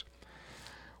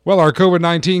Well, our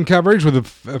COVID-19 coverage with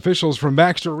officials from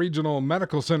Baxter Regional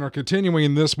Medical Center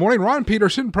continuing this morning. Ron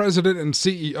Peterson, President and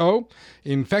CEO,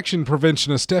 Infection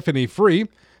Preventionist Stephanie Free,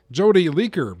 Jodi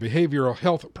Leeker, Behavioral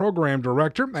Health Program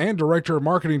Director, and Director of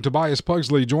Marketing Tobias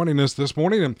Pugsley joining us this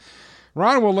morning. And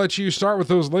Ron, we'll let you start with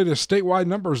those latest statewide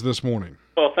numbers this morning.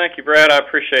 Well, thank you, Brad. I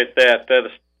appreciate that.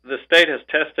 The state has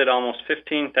tested almost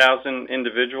 15,000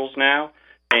 individuals now,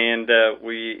 and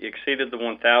we exceeded the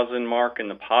 1,000 mark in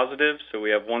the positives, so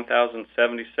we have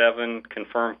 1,077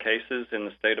 confirmed cases in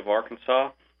the state of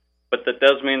Arkansas. But that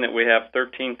does mean that we have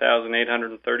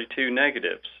 13,832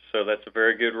 negatives, so that's a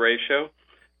very good ratio.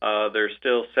 There's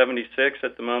still 76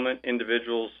 at the moment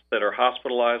individuals that are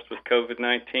hospitalized with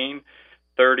COVID-19.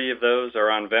 30 of those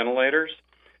are on ventilators.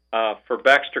 For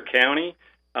Baxter County,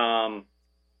 the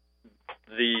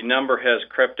number has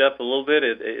crept up a little bit.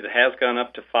 It has gone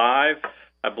up to 5.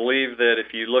 I believe that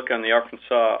if you look on the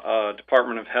Arkansas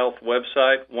Department of Health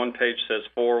website, one page says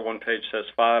 4, one page says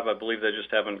 5. I believe they just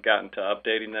haven't gotten to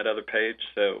updating that other page,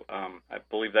 so I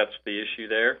believe that's the issue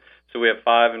there. So we have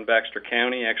 5 in Baxter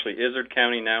County. Actually, Izard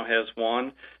County now has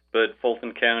 1, but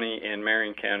Fulton County and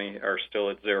Marion County are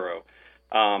still at 0.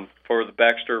 For the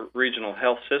Baxter Regional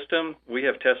Health System, we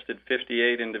have tested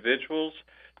 58 individuals.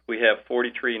 We have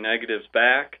 43 negatives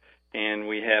back, and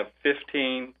we have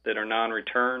 15 that are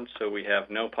non-return, so we have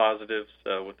no positives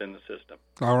within the system.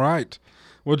 All right.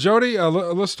 Well, Jodi,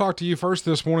 let's talk to you first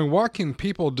this morning. What can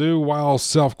people do while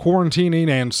self-quarantining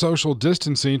and social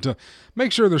distancing to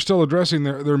make sure they're still addressing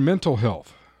their mental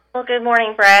health? Well, good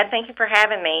morning, Brad. Thank you for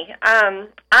having me. I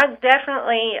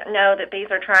definitely know that these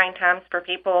are trying times for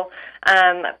people.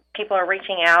 People are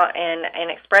reaching out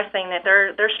and expressing that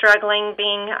they're struggling,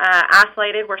 being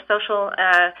isolated. We're social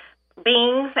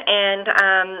beings, and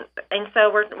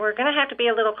so we're going to have to be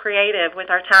a little creative with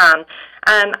our time.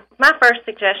 My first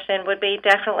suggestion would be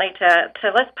definitely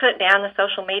to let's put down the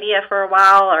social media for a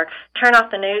while or turn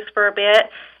off the news for a bit.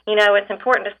 You know, it's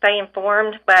important to stay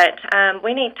informed, but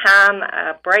we need time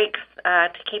breaks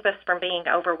to keep us from being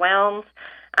overwhelmed.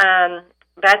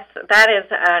 That is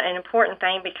an important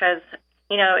thing because,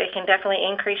 you know, it can definitely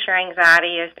increase your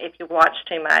anxiety if you watch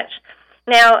too much.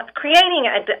 Now, creating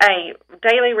a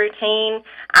daily routine,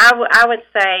 I would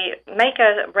say make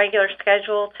a regular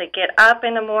schedule to get up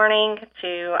in the morning,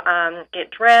 to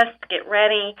get dressed, get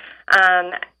ready,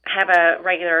 have a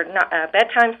regular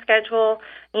bedtime schedule.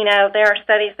 You know, there are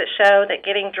studies that show that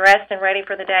getting dressed and ready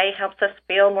for the day helps us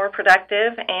feel more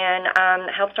productive and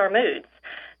helps our moods.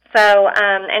 So,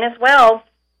 and as well,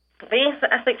 these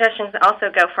suggestions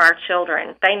also go for our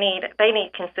children. They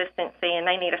need consistency, and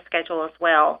they need a schedule as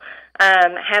well.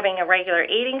 Having a regular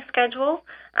eating schedule,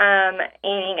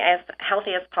 eating as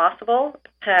healthy as possible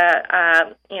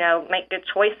to make good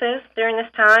choices during this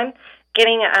time.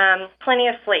 Getting plenty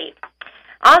of sleep.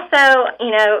 Also,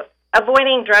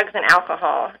 avoiding drugs and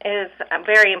alcohol is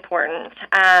very important.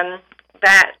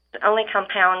 That only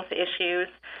compounds issues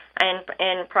and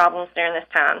problems during this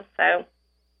time. So,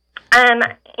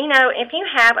 if you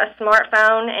have a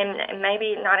smartphone, and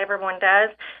maybe not everyone does,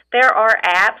 there are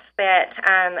apps that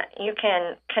you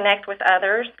can connect with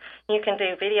others. You can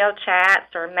do video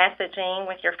chats or messaging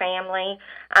with your family.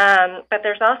 But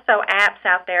there's also apps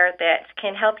out there that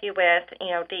can help you with,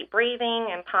 deep breathing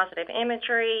and positive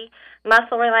imagery,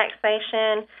 muscle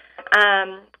relaxation.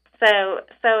 So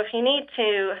if you need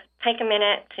to take a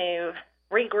minute to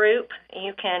regroup,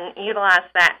 you can utilize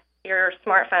your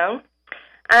smartphone.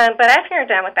 But after you're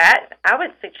done with that, I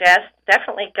would suggest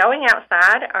definitely going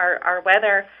outside. Our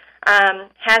weather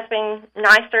has been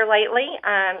nicer lately.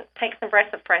 Take some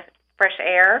breaths of fresh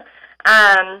air.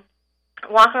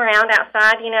 Walk around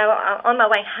outside. On my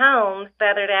way home the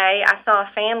other day, I saw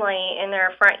a family in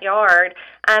their front yard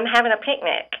having a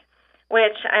picnic,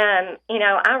 which, I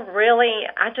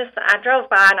drove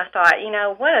by and I thought,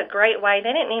 what a great way.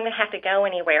 They didn't even have to go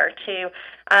anywhere to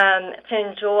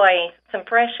enjoy some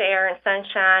fresh air and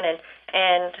sunshine,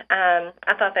 and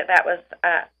I thought that was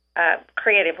a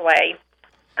creative way.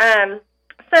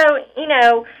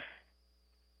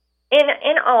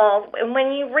 In all,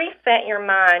 when you reset your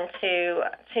mind to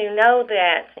know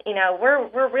that,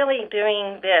 we're really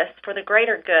doing this for the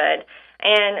greater good,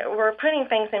 and we're putting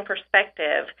things in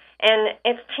perspective, and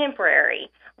it's temporary.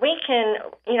 We can,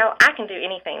 I can do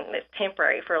anything that's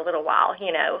temporary for a little while,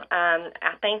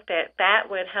 I think that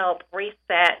would help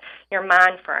reset your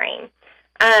mind frame.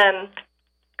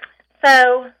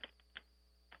 So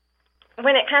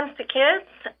when it comes to kids,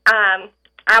 I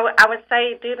would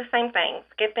say do the same things.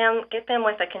 Get them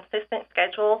with a consistent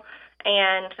schedule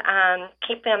and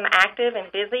keep them active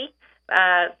and busy.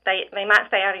 They might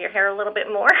stay out of your hair a little bit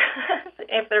more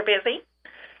if they're busy.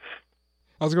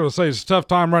 I was going to say it's a tough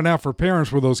time right now for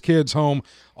parents with those kids home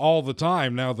all the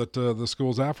time now that the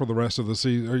school's out for the rest of the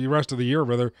season, or the rest of the year,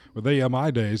 rather, with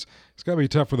AMI days. It's got to be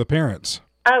tough for the parents.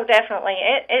 Oh, definitely.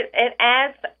 It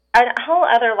adds a whole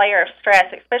other layer of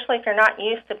stress, especially if you're not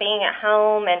used to being at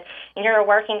home and you're a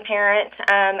working parent.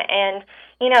 And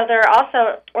they're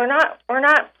also we're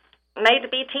not made to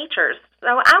be teachers. So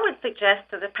I would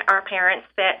suggest to our parents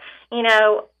that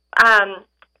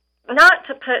not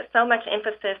to put so much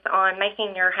emphasis on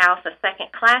making your house a second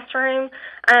classroom.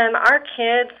 Our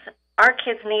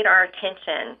kids need our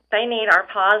attention. They need our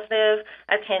positive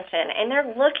attention, and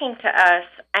they're looking to us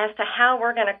as to how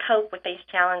we're going to cope with these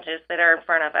challenges that are in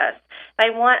front of us. They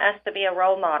want us to be a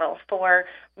role model for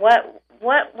what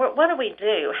do we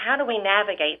do? How do we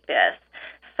navigate this?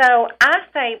 So I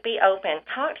say be open.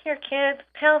 Talk to your kids.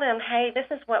 Tell them, hey, this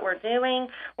is what we're doing.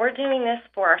 We're doing this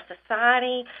for our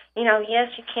society. Yes,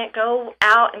 you can't go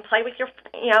out and play with your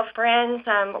friends.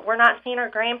 We're not seeing our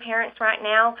grandparents right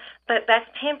now, but that's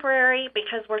temporary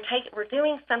because we're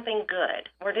doing something good.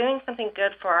 We're doing something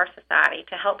good for our society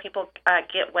to help people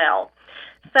get well.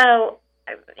 So,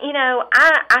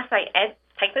 I say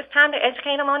take this time to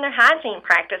educate them on their hygiene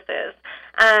practices.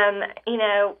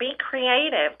 Be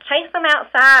creative. Chase them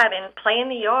outside and play in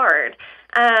the yard.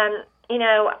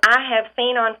 I have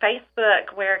seen on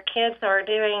Facebook where kids are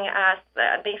doing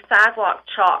these sidewalk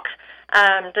chalk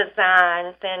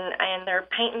designs, and they're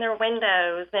painting their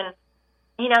windows, and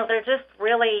they're just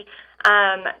really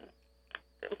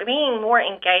being more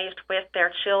engaged with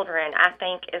their children. I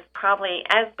think is probably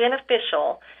as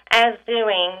beneficial as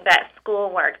doing that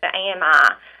schoolwork, the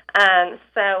AMI.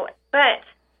 But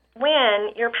when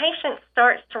your patient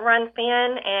starts to run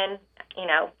thin, and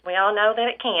we all know that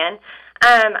it can,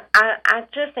 I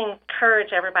just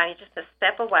encourage everybody just to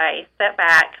step away, step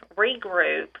back,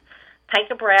 regroup, take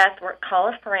a breath, call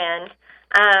a friend,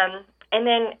 and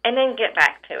then get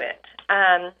back to it.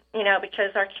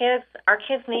 Because our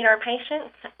kids need our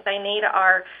patience, they need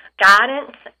our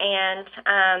guidance, and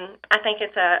I think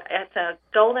it's a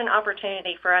golden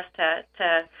opportunity for us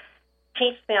to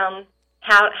teach them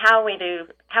how we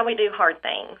do hard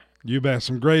things. You bet.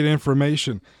 Some great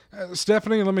information.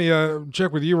 Stephanie, let me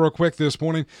check with you real quick this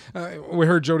morning. We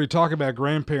heard Jodi talk about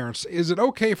grandparents. Is it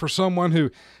okay for someone who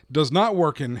does not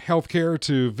work in healthcare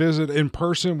to visit in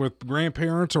person with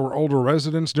grandparents or older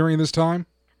residents during this time?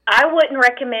 I wouldn't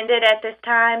recommend it at this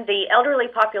time. The elderly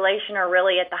population are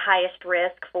really at the highest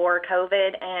risk for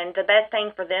COVID, and the best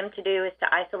thing for them to do is to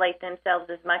isolate themselves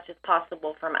as much as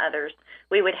possible from others.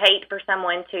 We would hate for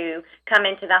someone to come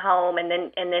into the home and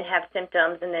then have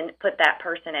symptoms and then put that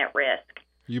person at risk.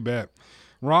 You bet.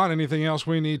 Ron, anything else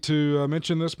we need to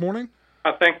mention this morning?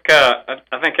 I think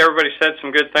everybody said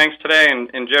some good things today,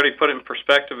 and Jodi put it in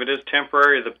perspective. It is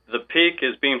temporary. The peak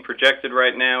is being projected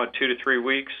right now at 2 to 3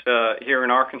 weeks here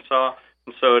in Arkansas,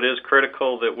 and so it is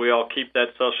critical that we all keep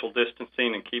that social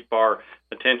distancing and keep our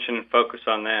attention and focus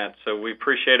on that. So we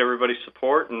appreciate everybody's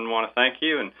support and want to thank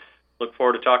you, and look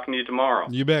forward to talking to you tomorrow.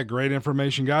 You bet. Great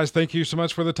information, guys. Thank you so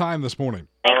much for the time this morning.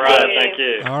 All right. Thank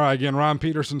you. All right. Again, Ron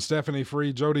Peterson, Stephanie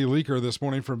Free, Jodi Leeker this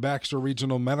morning from Baxter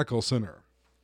Regional Medical Center.